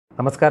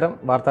നമസ്കാരം,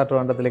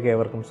 വാർത്താട്രിവാൻഡ്രത്തിലേക്ക്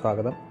ഏവർക്കും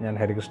സ്വാഗതം. ഞാൻ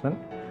ഹരികൃഷ്ണൻ.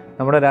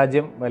 നമ്മുടെ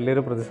രാജ്യം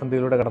വലിയൊരു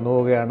പ്രതിസന്ധിയിലൂടെ കടന്നു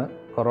പോവുകയാണ്.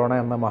 കൊറോണ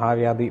എന്ന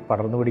മഹാവ്യാധി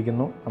പടർന്നു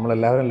പിടിക്കുന്നു.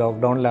 നമ്മളെല്ലാവരും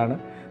ലോക്ക്ഡൗണിലാണ്.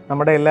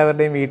 നമ്മുടെ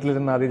എല്ലാവരുടെയും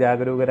വീട്ടിലിരുന്ന്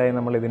അതിജാഗരൂകരായി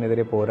നമ്മൾ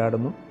ഇതിനെതിരെ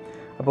പോരാടുന്നു.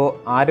 അപ്പോൾ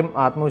ആരും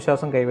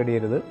ആത്മവിശ്വാസം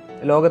കൈവെടിയരുത്.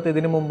 ലോകത്ത്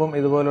ഇതിനു മുമ്പും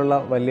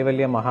ഇതുപോലുള്ള വലിയ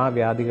വലിയ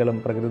മഹാവ്യാധികളും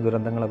പ്രകൃതി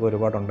ദുരന്തങ്ങളൊക്കെ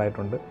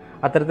ഒരുപാടുണ്ടായിട്ടുണ്ട്.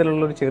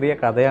 അത്തരത്തിലുള്ളൊരു ചെറിയ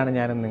കഥയാണ്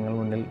ഞാൻ നിങ്ങൾ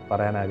മുന്നിൽ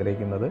പറയാൻ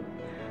ആഗ്രഹിക്കുന്നത്.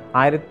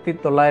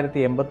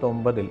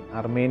 1989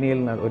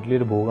 അർമേനിയയിൽ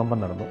വലിയൊരു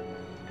ഭൂകമ്പം നടന്നു.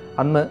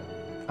 അന്ന്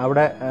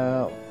അവിടെ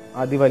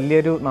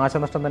അതിവലിയൊരു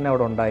നാശനഷ്ടം തന്നെ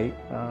അവിടെ ഉണ്ടായി.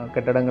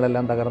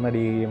 കെട്ടിടങ്ങളെല്ലാം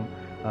തകർന്നടിയുകയും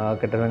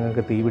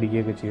കെട്ടിടങ്ങൾക്ക് തീ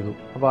പിടിക്കുകയൊക്കെ ചെയ്തു.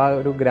 അപ്പോൾ ആ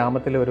ഒരു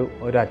ഗ്രാമത്തിലെ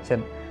ഒരു അച്ഛൻ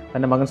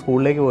തൻ്റെ മകൻ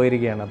സ്കൂളിലേക്ക്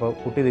പോയിരിക്കുകയാണ്. അപ്പോൾ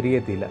കുട്ടി തിരികെ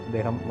എത്തിയില്ല.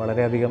 അദ്ദേഹം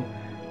വളരെയധികം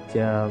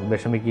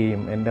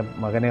വിഷമിക്കുകയും എൻ്റെ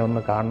മകനെ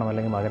ഒന്ന് കാണണം,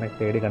 അല്ലെങ്കിൽ മകനെ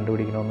തേടി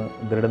കണ്ടുപിടിക്കണമെന്ന്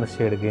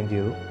ദൃഢനിശ്ചയം എടുക്കുകയും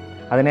ചെയ്തു.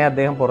 അതിനെ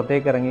അദ്ദേഹം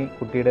പുറത്തേക്ക് ഇറങ്ങി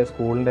കുട്ടിയുടെ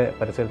സ്കൂളിൻ്റെ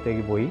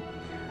പരിസരത്തേക്ക് പോയി.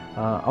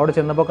 അവിടെ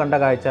ചെന്നപ്പോൾ കണ്ട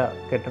കാഴ്ച,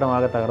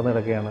 കെട്ടിടമാകെ തകർന്നു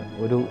കിടക്കുകയാണ്.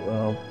 ഒരു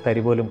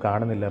തരി പോലും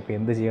കാണുന്നില്ല. അപ്പോൾ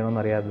എന്ത്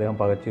ചെയ്യണമെന്നറിയാതെ അദ്ദേഹം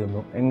പകച്ചു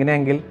നിന്നു.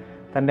 എങ്ങനെയെങ്കിൽ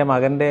തൻ്റെ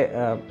മകൻ്റെ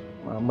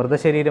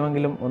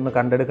മൃതശരീരമെങ്കിലും ഒന്ന്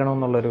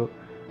കണ്ടെടുക്കണമെന്നുള്ളൊരു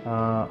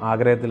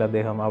ആഗ്രഹത്തിൽ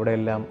അദ്ദേഹം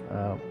അവിടെയെല്ലാം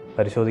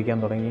പരിശോധിക്കാൻ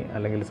തുടങ്ങി,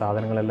 അല്ലെങ്കിൽ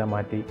സാധനങ്ങളെല്ലാം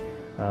മാറ്റി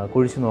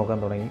കുഴിച്ചു നോക്കാൻ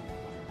തുടങ്ങി.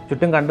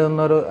 ചുറ്റും കണ്ടു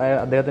നിന്നവർ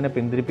അദ്ദേഹത്തിനെ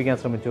പിന്തിരിപ്പിക്കാൻ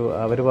ശ്രമിച്ചു.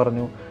 അവർ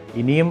പറഞ്ഞു,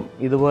 ഇനിയും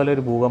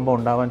ഇതുപോലൊരു ഭൂകമ്പം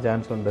ഉണ്ടാവാൻ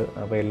ചാൻസ് ഉണ്ട്.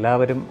 അപ്പോൾ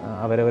എല്ലാവരും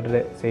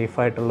അവരവരുടെ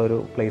സേഫായിട്ടുള്ളൊരു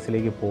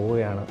പ്ലേസിലേക്ക്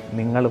പോവുകയാണ്.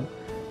 നിങ്ങളും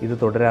ഇത്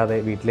തുടരാതെ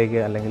വീട്ടിലേക്ക്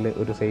അല്ലെങ്കിൽ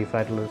ഒരു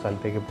സേഫായിട്ടുള്ളൊരു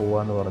സ്ഥലത്തേക്ക്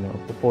പോകാമെന്ന് പറഞ്ഞു.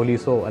 അപ്പോൾ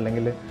പോലീസോ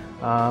അല്ലെങ്കിൽ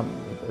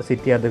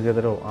സിറ്റി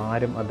അധികൃതരോ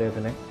ആരും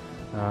അദ്ദേഹത്തിനെ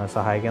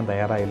സഹായിക്കാൻ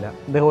തയ്യാറായില്ല.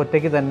 അദ്ദേഹം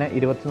ഒറ്റയ്ക്ക് തന്നെ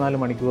 24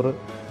 മണിക്കൂർ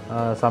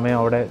സമയം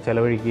അവിടെ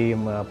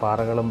ചെലവഴിക്കുകയും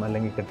പാറകളും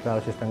അല്ലെങ്കിൽ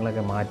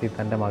കെട്ടിടാവശിഷ്ടങ്ങളൊക്കെ മാറ്റി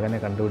തൻ്റെ മകനെ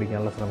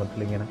കണ്ടുപിടിക്കാനുള്ള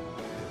ശ്രമത്തിൽ ഇങ്ങനെ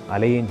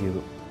അലയുകയും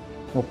ചെയ്തു.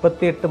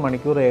 38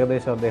 മണിക്കൂർ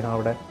ഏകദേശം അദ്ദേഹം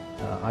അവിടെ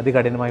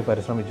അതികഠിനമായി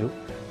പരിശ്രമിച്ചു.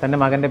 തൻ്റെ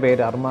മകൻ്റെ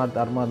പേര്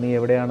അർമാദ്, നീ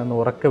എവിടെയാണെന്ന്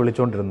ഉറക്കെ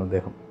വിളിച്ചുകൊണ്ടിരുന്നു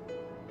അദ്ദേഹം.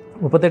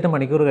 38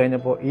 മണിക്കൂർ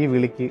കഴിഞ്ഞപ്പോൾ ഈ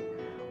വിളിക്ക്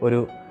ഒരു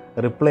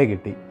റിപ്ലൈ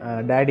കിട്ടി.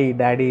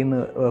 ഡാഡി എന്ന്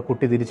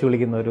കുട്ടി തിരിച്ചു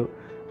വിളിക്കുന്ന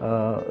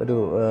ഒരു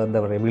എന്താ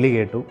പറയുക വിളി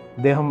കേട്ടു.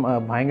 അദ്ദേഹം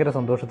ഭയങ്കര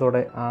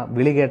സന്തോഷത്തോടെ ആ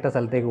വിളി കേട്ട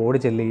സ്ഥലത്തേക്ക് ഓടി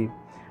ചെല്ലുകയും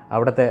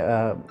അവിടുത്തെ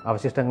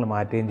അവശിഷ്ടങ്ങൾ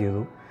മാറ്റുകയും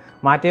ചെയ്തു.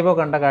 മാറ്റിയപ്പോൾ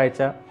കണ്ട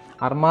കാഴ്ച,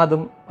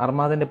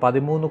 അർമാദിൻ്റെ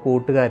 13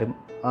 കൂട്ടുകാരും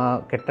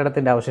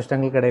കെട്ടിടത്തിൻ്റെ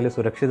അവശിഷ്ടങ്ങൾക്കിടയിൽ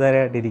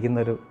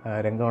സുരക്ഷിതരായിട്ടിരിക്കുന്നൊരു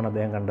രംഗമാണ്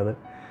അദ്ദേഹം കണ്ടത്.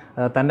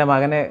 തൻ്റെ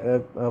മകനെ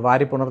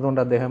വാരി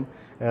പുണർന്നുകൊണ്ട് അദ്ദേഹം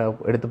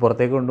എടുത്ത്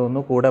പുറത്തേക്ക്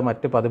കൊണ്ടുവന്നു. കൂടെ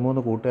മറ്റ്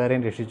 13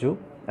 കൂട്ടുകാരെയും രക്ഷിച്ചു.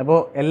 അപ്പോൾ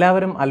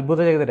എല്ലാവരും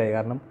അത്ഭുതചകിതരായി.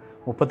 കാരണം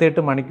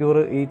 38 മണിക്കൂർ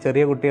ഈ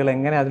ചെറിയ കുട്ടികൾ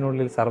എങ്ങനെ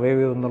അതിനുള്ളിൽ സർവൈവ്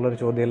ചെയ്തു എന്നുള്ളൊരു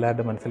ചോദ്യം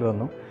എല്ലാവരുടെ മനസ്സിൽ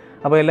വന്നു.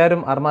 അപ്പോൾ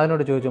എല്ലാവരും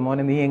അർമാദിനോട് ചോദിച്ചു,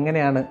 മോനെ നീ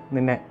എങ്ങനെയാണ്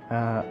നിന്നെ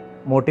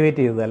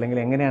മോട്ടിവേറ്റ് ചെയ്തത്, അല്ലെങ്കിൽ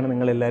എങ്ങനെയാണ്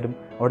നിങ്ങളെല്ലാവരും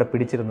അവിടെ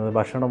പിടിച്ചിരുന്നത്?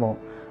 ഭക്ഷണമോ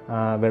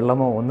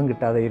വെള്ളമോ ഒന്നും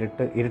കിട്ടാതെ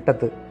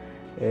ഇരുട്ടത്ത്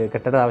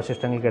കെട്ടിട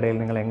അവശിഷ്ടങ്ങൾക്കിടയിൽ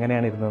നിങ്ങൾ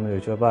എങ്ങനെയാണ് ഇരുന്നതെന്ന്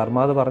ചോദിച്ചു. അപ്പോൾ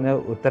അർമാദ് പറഞ്ഞ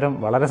ഉത്തരം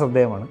വളരെ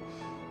ശ്രദ്ധേയമാണ്.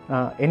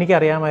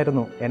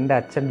 എനിക്കറിയാമായിരുന്നു എൻ്റെ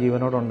അച്ഛൻ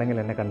ജീവനോടുണ്ടെങ്കിൽ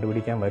എന്നെ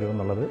കണ്ടുപിടിക്കാൻ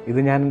വരുമെന്നുള്ളത്. ഇത്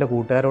ഞാൻ എൻ്റെ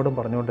കൂട്ടുകാരോടും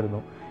പറഞ്ഞുകൊണ്ടിരുന്നു.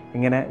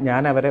 ഇങ്ങനെ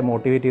ഞാൻ അവരെ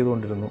മോട്ടിവേറ്റ്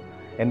ചെയ്തുകൊണ്ടിരുന്നു.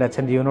 എൻ്റെ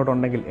അച്ഛൻ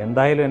ജീവനോടുണ്ടെങ്കിൽ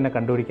എന്തായാലും എന്നെ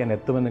കണ്ടുപിടിക്കാൻ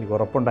എത്തുമെന്ന് എനിക്ക്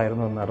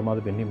ഉറപ്പുണ്ടായിരുന്നു എന്ന്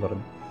അർമാദ് പിന്നെയും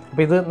പറഞ്ഞു.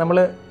 അപ്പോൾ ഇത് നമ്മൾ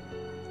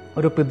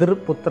ഒരു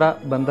പിതൃപുത്ര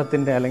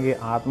ബന്ധത്തിൻ്റെ അല്ലെങ്കിൽ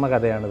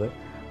ആത്മകഥയാണിത്.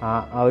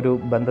 ആ ഒരു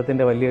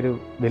ബന്ധത്തിൻ്റെ വലിയൊരു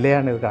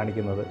വിലയാണ് ഇത്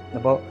കാണിക്കുന്നത്.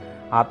 അപ്പോൾ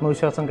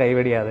ആത്മവിശ്വാസം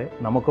കൈവെടിയാതെ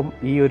നമുക്കും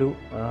ഈ ഒരു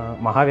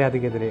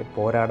മഹാവ്യാധിക്കെതിരെ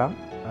പോരാടാം.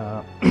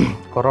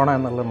 കൊറോണ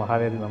എന്നുള്ള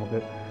മഹാവ്യാധി നമുക്ക്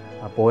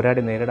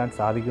പോരാടി നേരിടാൻ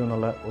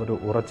സാധിക്കുമെന്നുള്ള ഒരു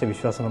ഉറച്ച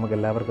വിശ്വാസം നമുക്ക്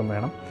എല്ലാവർക്കും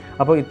വേണം.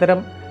 അപ്പോൾ ഇത്തരം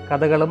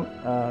കഥകളും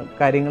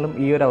കാര്യങ്ങളും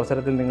ഈ ഒരു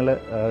അവസരത്തിൽ നിങ്ങൾ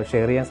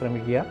ഷെയർ ചെയ്യാൻ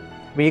ശ്രമിക്കുക.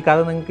 അപ്പോൾ ഈ കഥ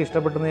നിങ്ങൾക്ക്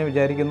ഇഷ്ടപ്പെട്ടെന്ന് ഞാൻ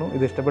വിചാരിക്കുന്നു.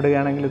 ഇത്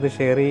ഇഷ്ടപ്പെടുകയാണെങ്കിൽ ഇത്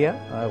ഷെയർ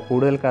ചെയ്യുക.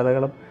 കൂടുതൽ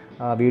കഥകളും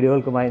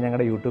വീഡിയോകൾക്കുമായി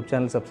ഞങ്ങളുടെ യൂട്യൂബ്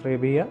ചാനൽ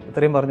സബ്സ്ക്രൈബ് ചെയ്യുക.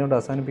 ഇത്രയും പറഞ്ഞുകൊണ്ട്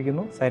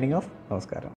അവസാനിപ്പിക്കുന്നു. Signing off. നമസ്കാരം.